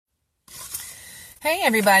Hey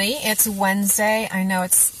everybody, it's Wednesday. I know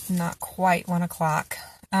it's not quite 1 o'clock.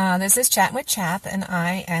 This is Chat with Chap, and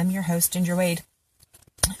I am your host, Ginger Wade.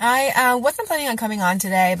 I wasn't planning on coming on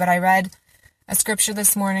today, but I read a scripture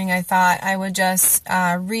this morning. I thought I would just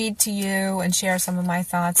read to you and share some of my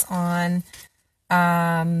thoughts on,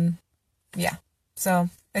 So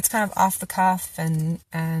it's kind of off the cuff, and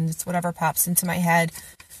it's whatever pops into my head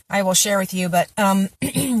I will share with you. But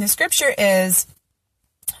the scripture is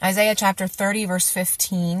Isaiah chapter 30, verse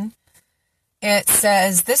 15. It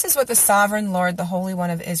says, "This is what the sovereign Lord, the Holy One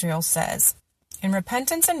of Israel, says. In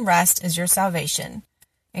repentance and rest is your salvation.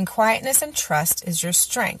 In quietness and trust is your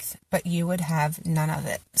strength, but you would have none of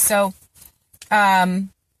it." So,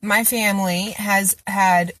 my family has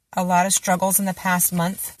had a lot of struggles in the past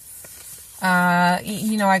month.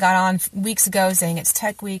 I got on weeks ago saying it's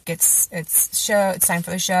Tech Week, it's time for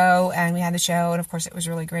the show, and we had the show, and of course it was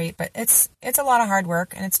really great, but it's a lot of hard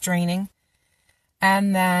work, and it's draining.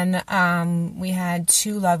 And then we had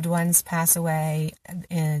two loved ones pass away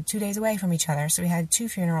 2 days away from each other, so we had two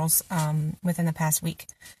funerals within the past week.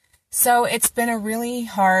 So it's been a really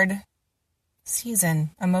hard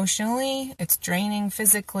season. Emotionally, it's draining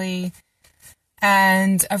physically,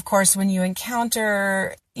 and of course when you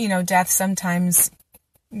encounter death, sometimes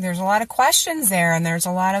there's a lot of questions there, and there's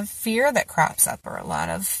a lot of fear that crops up, or a lot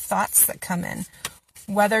of thoughts that come in,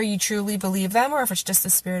 whether you truly believe them or if it's just the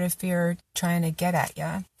spirit of fear trying to get at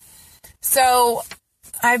you. So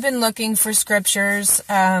I've been looking for scriptures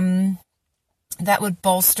that would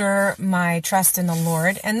bolster my trust in the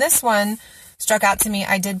Lord, and this one struck out to me.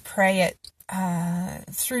 I did pray it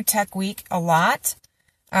through Tech Week a lot,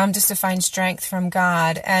 just to find strength from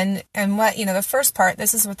God. And what, the first part,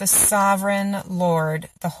 this is what the sovereign Lord,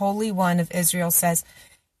 the Holy One of Israel, says.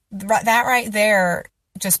 That right there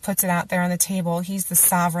just puts it out there on the table. He's the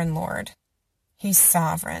sovereign Lord. He's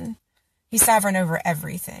sovereign. He's sovereign over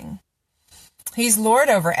everything. He's Lord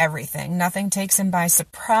over everything. Nothing takes him by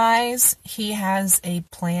surprise. He has a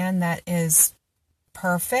plan that is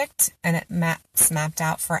perfect, and it's mapped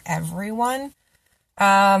out for everyone.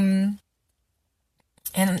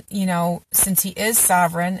 And, since he is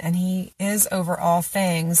sovereign and he is over all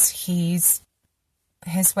things, his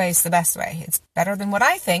way is the best way. It's better than what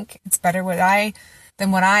I think. It's better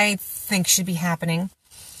than what I think should be happening.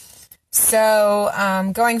 So,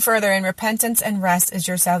 going further, in repentance and rest is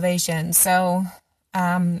your salvation. So,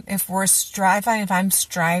 if I'm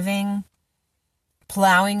striving,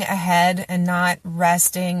 plowing ahead and not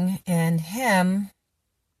resting in him,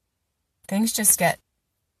 things just get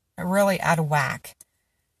really out of whack.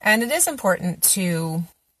 And it is important to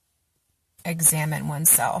examine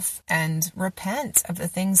oneself and repent of the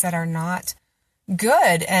things that are not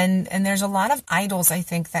good. And there's a lot of idols, I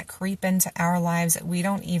think, that creep into our lives that we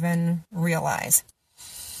don't even realize.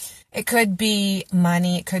 It could be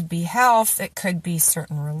money, it could be health, it could be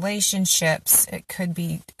certain relationships, it could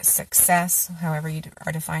be success, however you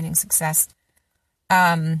are defining success.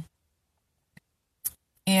 And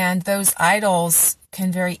those idols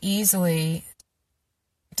can very easily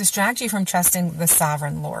distract you from trusting the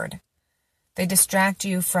sovereign Lord. They distract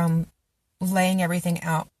you from laying everything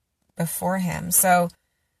out before him. So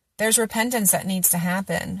there's repentance that needs to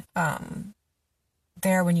happen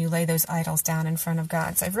there when you lay those idols down in front of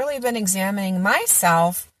God. So I've really been examining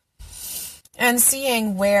myself and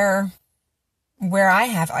seeing where I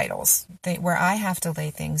have idols, where I have to lay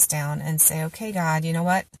things down and say, okay, God, you know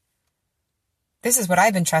what? This is what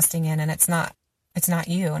I've been trusting in, and it's not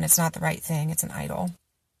you, and it's not the right thing. It's an idol.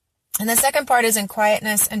 And the second part is, in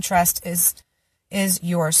quietness and trust is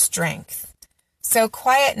your strength. So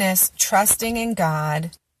quietness, trusting in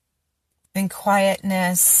God, in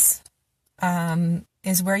quietness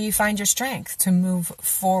is where you find your strength to move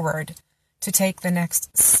forward, to take the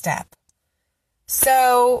next step.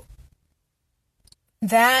 So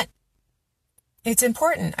that it's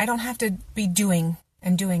important. I don't have to be doing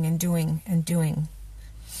and doing and doing and doing.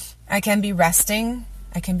 I can be resting,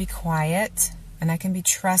 I can be quiet, and I can be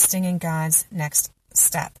trusting in God's next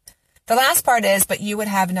step. The last part is, but you would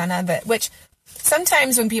have none of it, which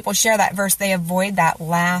sometimes when people share that verse, they avoid that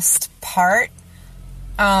last part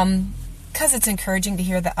because it's encouraging to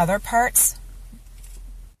hear the other parts.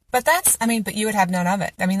 But but you would have none of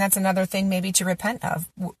it. That's another thing maybe to repent of.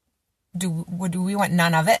 Do we want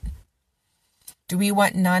none of it? Do we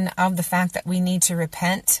want none of the fact that we need to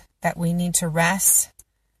repent, that we need to rest,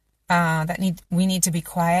 we need to be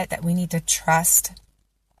quiet, that we need to trust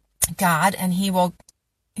God, and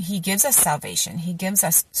He gives us salvation. He gives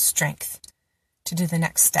us strength to do the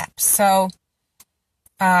next step. So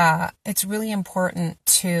it's really important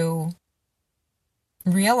to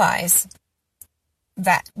realize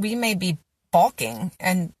that we may be balking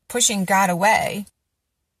and pushing God away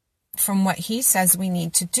from what he says we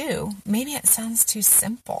need to do. Maybe it sounds too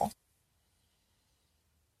simple.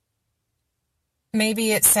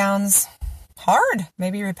 Maybe it sounds hard.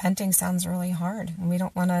 Maybe repenting sounds really hard, and we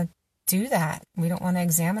don't want to do that. We don't want to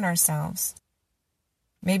examine ourselves.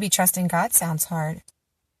 Maybe trusting God sounds hard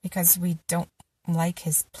because we don't like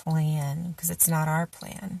his plan, because it's not our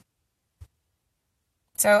plan.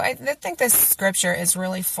 So I think this scripture is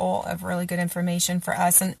really full of really good information for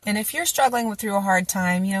us. And if you're struggling through a hard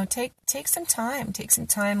time, take some time. Take some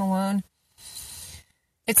time alone.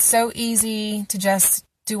 It's so easy to just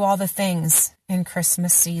do all the things in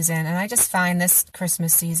Christmas season. And I just find this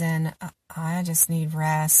Christmas season, I just need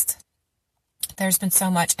rest. There's been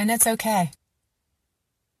so much, and it's okay.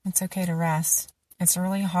 It's okay to rest. It's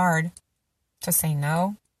really hard to say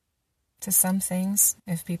no to some things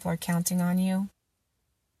if people are counting on you.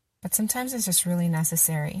 But sometimes it's just really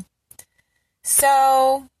necessary.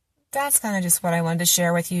 So that's kind of just what I wanted to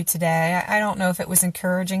share with you today. I don't know if it was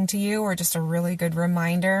encouraging to you or just a really good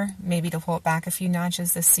reminder, maybe to pull it back a few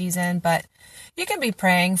notches this season. But you can be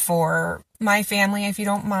praying for my family if you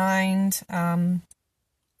don't mind.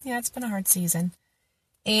 It's been a hard season.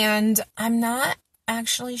 And I'm not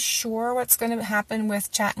actually sure what's going to happen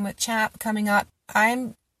with Chatting with Chap coming up.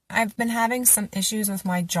 I've been having some issues with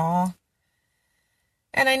my jaw.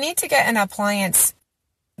 And I need to get an appliance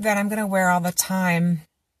that I'm going to wear all the time.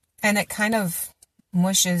 And it kind of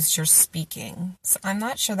mushes your speaking. So I'm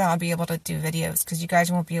not sure that I'll be able to do videos because you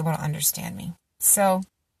guys won't be able to understand me. So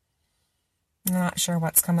I'm not sure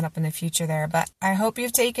what's coming up in the future there. But I hope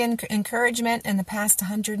you've taken encouragement in the past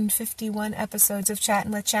 151 episodes of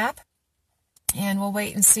Chatting with Chap. And we'll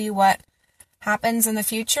wait and see what happens in the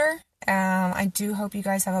future. I do hope you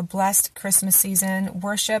guys have a blessed Christmas season.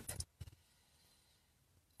 Worship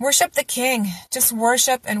the King. Just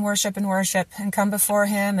worship and worship and worship and come before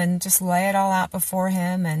him and just lay it all out before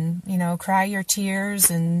him and, cry your tears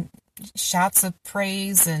and shouts of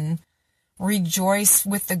praise and rejoice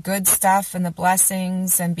with the good stuff and the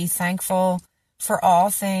blessings and be thankful for all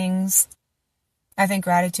things. I think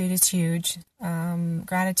gratitude is huge.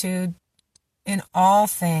 Gratitude in all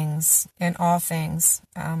things,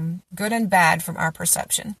 good and bad from our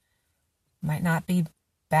perception. Might not be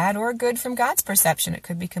bad or good from God's perception. It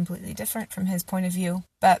could be completely different from his point of view,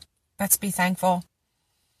 but let's be thankful.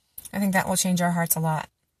 I think that will change our hearts a lot.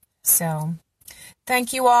 So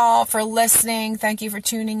thank you all for listening. Thank you for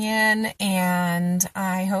tuning in, and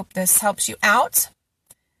I hope this helps you out.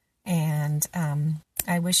 And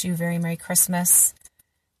I wish you a very Merry Christmas,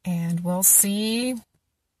 and we'll see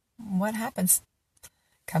what happens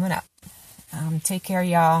coming up. Take care,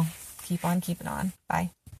 y'all. Keep on keeping on. Bye.